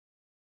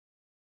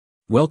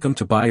Welcome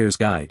to Buyer's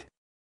Guide.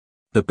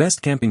 The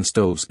best camping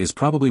stoves is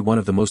probably one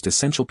of the most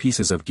essential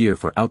pieces of gear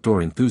for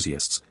outdoor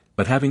enthusiasts,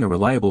 but having a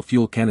reliable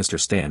fuel canister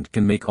stand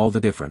can make all the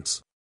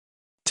difference.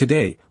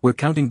 Today, we're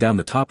counting down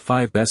the top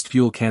 5 best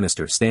fuel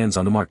canister stands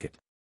on the market.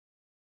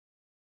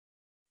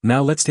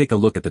 Now let's take a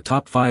look at the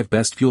top 5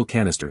 best fuel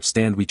canister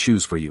stand we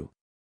choose for you.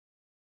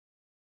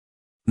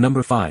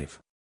 Number 5.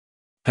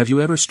 Have you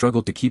ever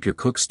struggled to keep your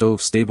cook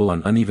stove stable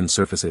on uneven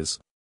surfaces?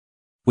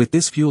 With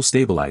this fuel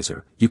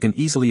stabilizer, you can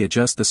easily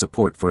adjust the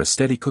support for a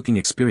steady cooking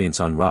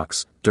experience on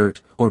rocks,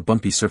 dirt, or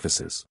bumpy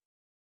surfaces.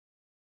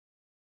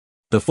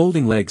 The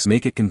folding legs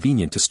make it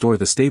convenient to store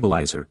the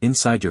stabilizer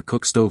inside your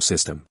cook stove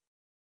system.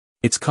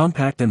 It's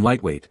compact and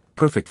lightweight,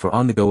 perfect for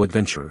on-the-go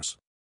adventurers.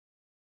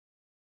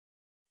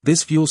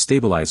 This fuel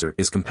stabilizer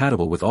is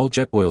compatible with all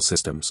Jetboil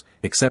systems,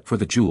 except for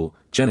the Joule,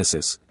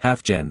 Genesis,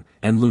 Half Gen,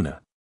 and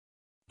Luna.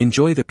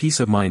 Enjoy the peace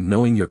of mind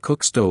knowing your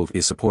cook stove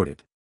is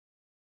supported.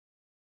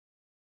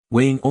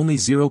 Weighing only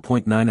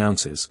 0.9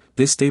 ounces,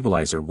 this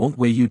stabilizer won't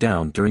weigh you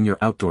down during your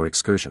outdoor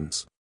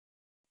excursions.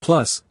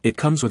 Plus, it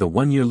comes with a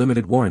 1-year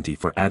limited warranty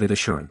for added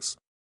assurance.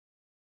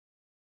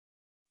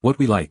 What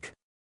we like.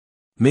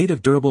 Made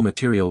of durable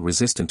material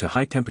resistant to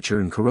high temperature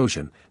and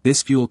corrosion,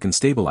 this fuel can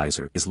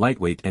stabilizer is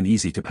lightweight and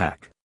easy to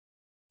pack.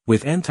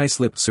 With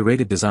anti-slip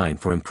serrated design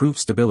for improved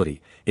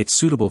stability, it's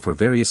suitable for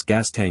various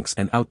gas tanks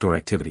and outdoor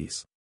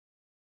activities.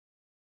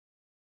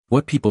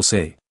 What people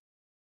say.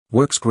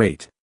 Works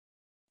great.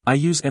 I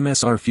use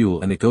MSR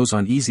fuel and it goes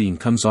on easy and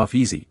comes off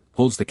easy,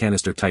 holds the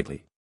canister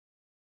tightly.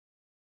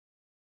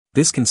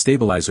 This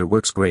stabilizer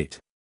works great.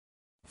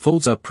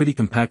 Folds up pretty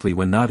compactly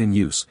when not in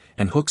use,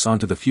 and hooks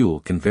onto the fuel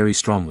can very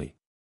strongly.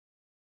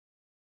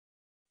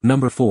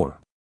 Number 4.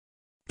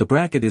 The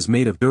bracket is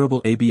made of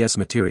durable ABS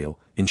material,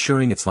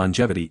 ensuring its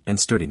longevity and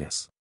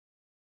sturdiness.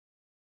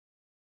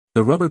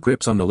 The rubber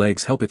grips on the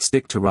legs help it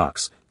stick to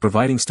rocks,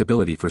 providing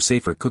stability for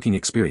safer cooking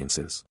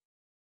experiences.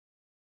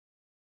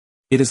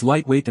 It is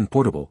lightweight and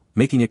portable,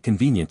 making it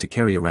convenient to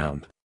carry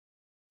around.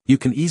 You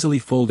can easily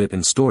fold it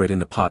and store it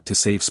in a pot to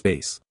save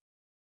space.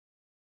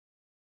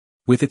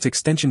 With its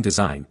extension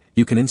design,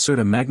 you can insert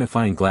a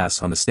magnifying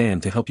glass on the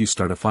stand to help you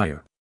start a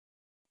fire.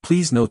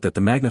 Please note that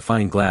the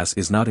magnifying glass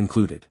is not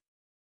included.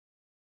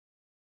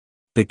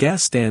 The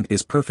gas stand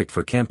is perfect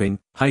for camping,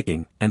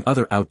 hiking, and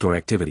other outdoor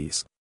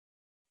activities.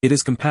 It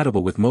is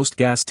compatible with most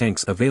gas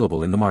tanks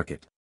available in the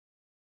market.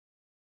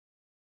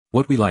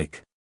 What we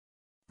like.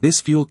 This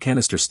fuel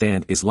canister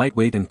stand is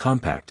lightweight and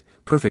compact,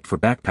 perfect for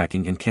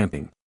backpacking and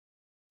camping.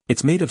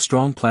 It's made of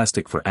strong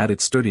plastic for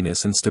added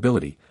sturdiness and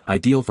stability,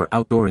 ideal for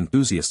outdoor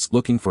enthusiasts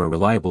looking for a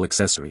reliable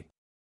accessory.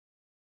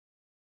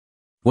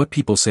 What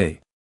people say.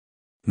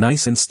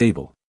 Nice and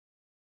stable.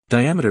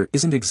 Diameter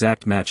isn't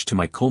exact match to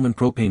my Coleman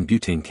propane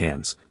butane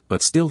cans,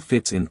 but still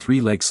fits in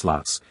 3-leg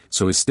slots,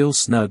 so is still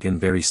snug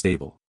and very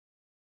stable.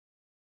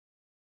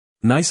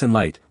 Nice and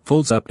light,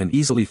 folds up and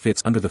easily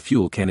fits under the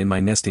fuel can in my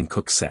nesting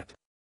cook set.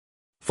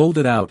 Fold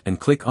it out and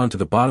click onto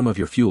the bottom of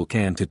your fuel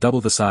can to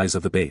double the size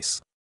of the base.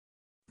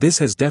 This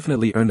has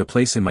definitely earned a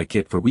place in my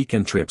kit for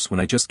weekend trips when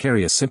I just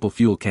carry a simple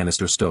fuel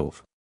canister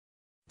stove.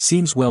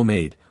 Seems well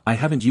made. I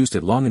haven't used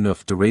it long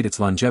enough to rate its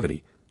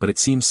longevity, but it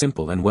seems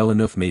simple and well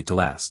enough made to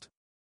last.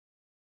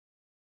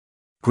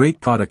 Great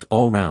product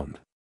all round.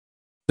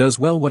 Does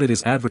well what it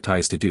is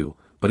advertised to do,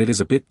 but it is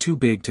a bit too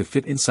big to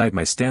fit inside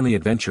my Stanley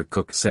Adventure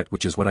Cook set,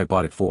 which is what I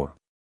bought it for.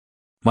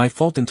 My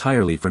fault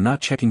entirely for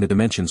not checking the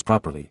dimensions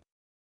properly.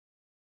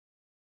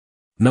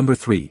 Number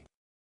 3.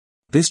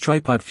 This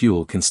tripod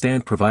fuel can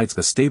stand provides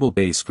a stable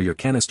base for your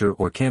canister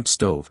or camp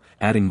stove,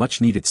 adding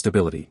much needed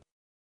stability.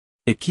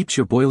 It keeps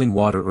your boiling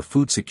water or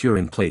food secure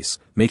in place,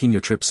 making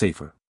your trip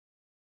safer.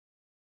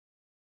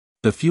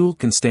 The fuel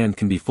can stand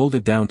can be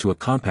folded down to a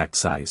compact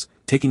size,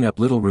 taking up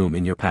little room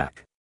in your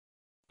pack.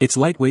 It's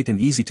lightweight and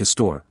easy to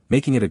store,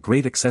 making it a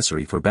great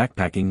accessory for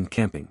backpacking and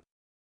camping.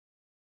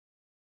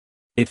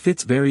 It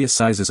fits various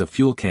sizes of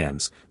fuel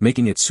cans,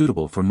 making it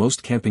suitable for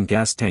most camping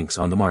gas tanks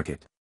on the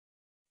market.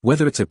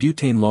 Whether it's a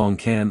butane long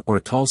can or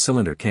a tall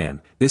cylinder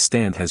can, this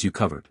stand has you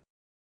covered.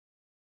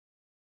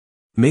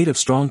 Made of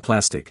strong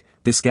plastic,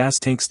 this gas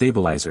tank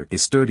stabilizer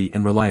is sturdy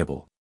and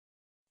reliable.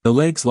 The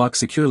legs lock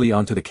securely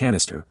onto the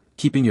canister,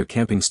 keeping your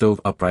camping stove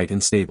upright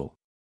and stable.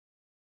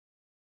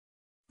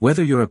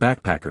 Whether you're a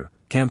backpacker,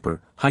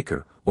 camper,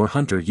 hiker, or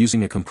hunter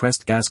using a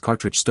compressed gas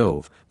cartridge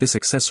stove, this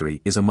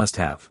accessory is a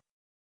must-have.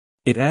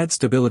 It adds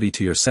stability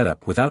to your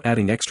setup without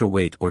adding extra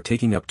weight or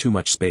taking up too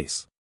much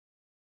space.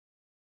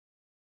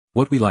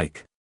 What we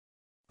like.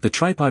 The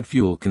tripod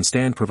fuel can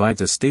stand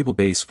provides a stable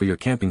base for your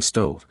camping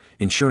stove,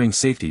 ensuring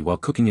safety while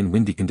cooking in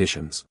windy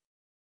conditions.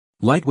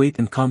 Lightweight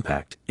and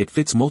compact, it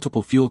fits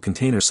multiple fuel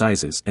container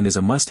sizes and is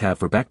a must-have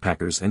for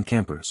backpackers and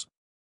campers.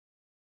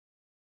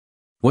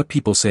 What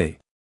people say.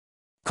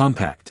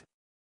 Compact.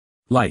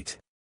 Light.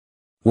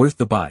 Worth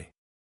the buy.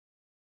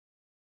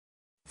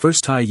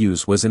 First I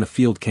use was in a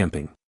field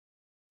camping.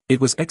 It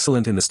was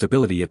excellent in the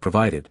stability it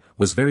provided,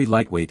 was very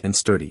lightweight and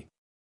sturdy.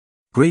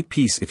 Great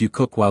piece if you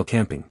cook while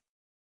camping.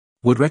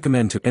 Would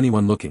recommend to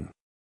anyone looking.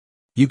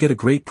 You get a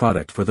great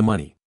product for the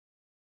money.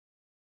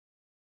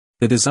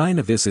 The design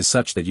of this is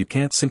such that you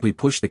can't simply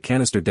push the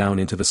canister down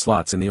into the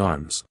slots in the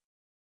arms.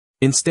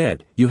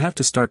 Instead, you have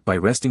to start by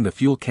resting the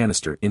fuel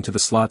canister into the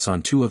slots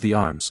on two of the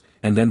arms,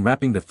 and then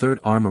wrapping the third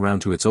arm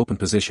around to its open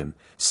position,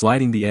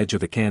 sliding the edge of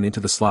the can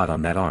into the slot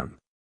on that arm.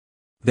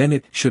 Then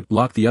it should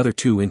lock the other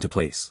two into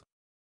place.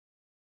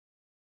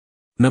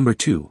 Number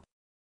 2.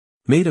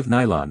 Made of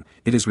nylon,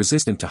 it is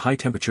resistant to high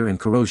temperature and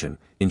corrosion,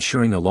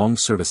 ensuring a long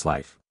service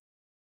life.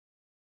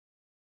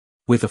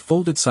 With a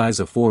folded size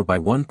of 4 by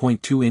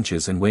 1.2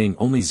 inches and weighing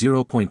only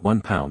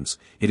 0.1 pounds,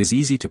 it is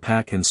easy to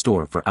pack and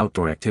store for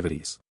outdoor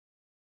activities.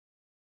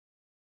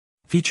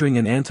 Featuring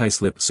an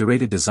anti-slip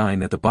serrated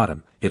design at the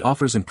bottom, it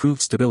offers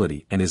improved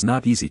stability and is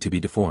not easy to be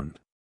deformed.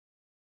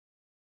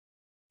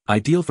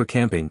 Ideal for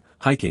camping,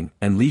 hiking,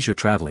 and leisure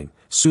traveling,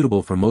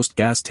 suitable for most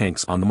gas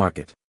tanks on the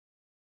market.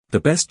 The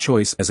best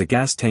choice as a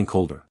gas tank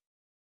holder.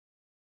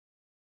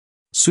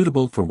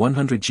 Suitable for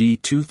 100G,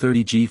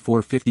 230G,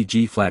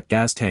 450G flat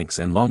gas tanks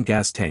and long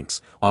gas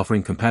tanks,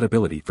 offering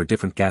compatibility for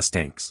different gas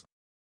tanks.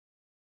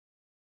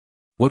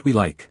 What we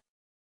like.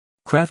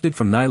 Crafted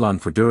from nylon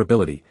for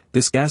durability,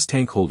 this gas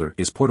tank holder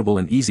is portable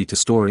and easy to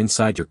store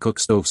inside your cook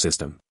stove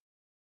system.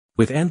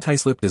 With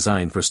anti-slip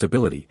design for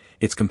stability,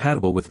 it's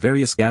compatible with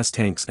various gas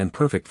tanks and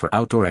perfect for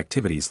outdoor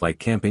activities like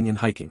camping and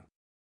hiking.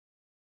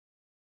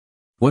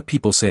 What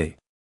people say.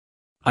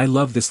 I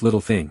love this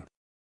little thing.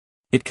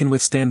 It can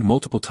withstand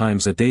multiple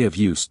times a day of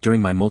use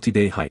during my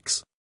multi-day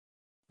hikes.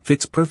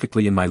 Fits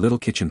perfectly in my little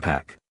kitchen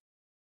pack.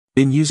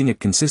 Been using it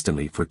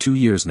consistently for 2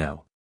 years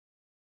now.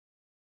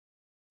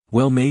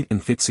 Well made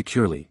and fits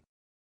securely.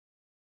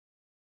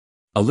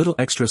 A little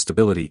extra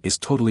stability is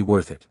totally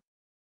worth it.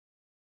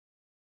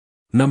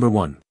 Number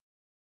 1.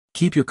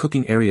 Keep your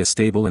cooking area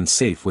stable and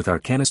safe with our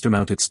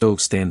canister-mounted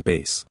stove stand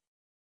base.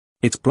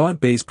 Its broad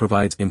base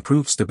provides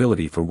improved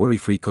stability for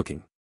worry-free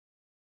cooking.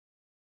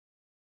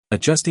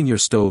 Adjusting your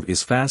stove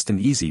is fast and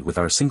easy with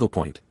our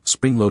single-point,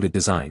 spring-loaded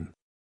design.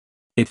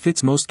 It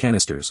fits most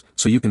canisters,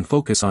 so you can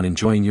focus on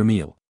enjoying your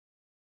meal.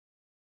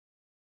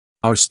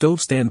 Our stove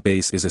stand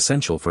base is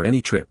essential for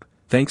any trip,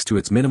 thanks to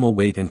its minimal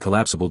weight and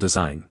collapsible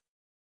design.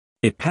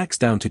 It packs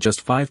down to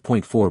just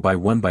 5.4 by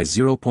 1 by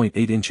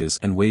 0.8 inches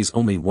and weighs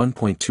only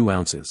 1.2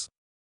 ounces.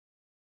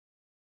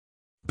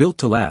 Built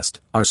to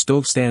last, our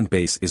stove stand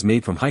base is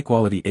made from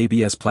high-quality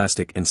ABS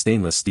plastic and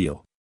stainless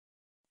steel.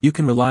 You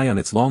can rely on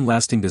its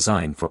long-lasting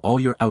design for all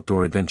your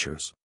outdoor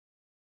adventures.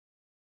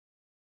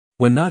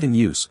 When not in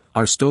use,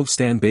 our stove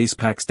stand base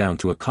packs down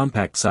to a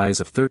compact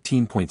size of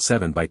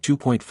 13.7 by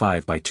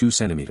 2.5 by 2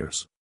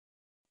 centimeters.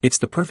 It's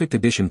the perfect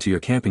addition to your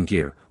camping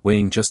gear,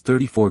 weighing just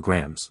 34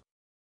 grams.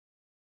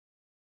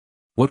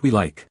 What we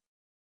like.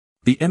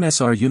 The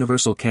MSR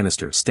Universal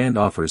Canister Stand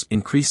offers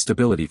increased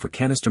stability for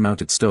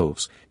canister-mounted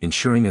stoves,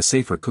 ensuring a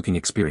safer cooking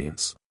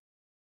experience.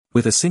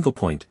 With a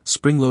single-point,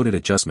 spring-loaded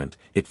adjustment,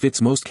 it fits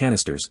most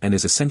canisters and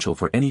is essential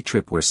for any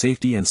trip where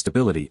safety and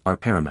stability are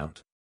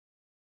paramount.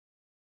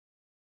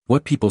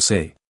 What people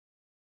say.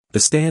 The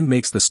stand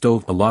makes the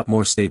stove a lot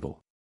more stable.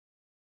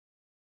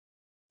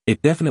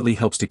 It definitely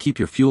helps to keep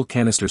your fuel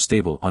canister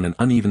stable on an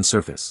uneven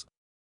surface.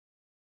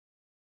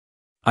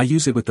 I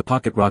use it with the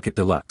Pocket Rocket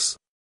Deluxe.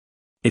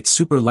 It's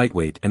super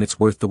lightweight and it's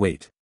worth the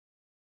wait.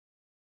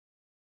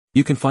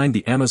 You can find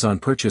the Amazon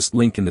purchase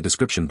link in the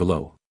description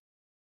below.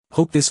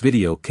 Hope this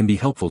video can be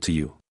helpful to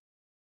you.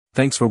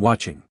 Thanks for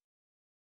watching.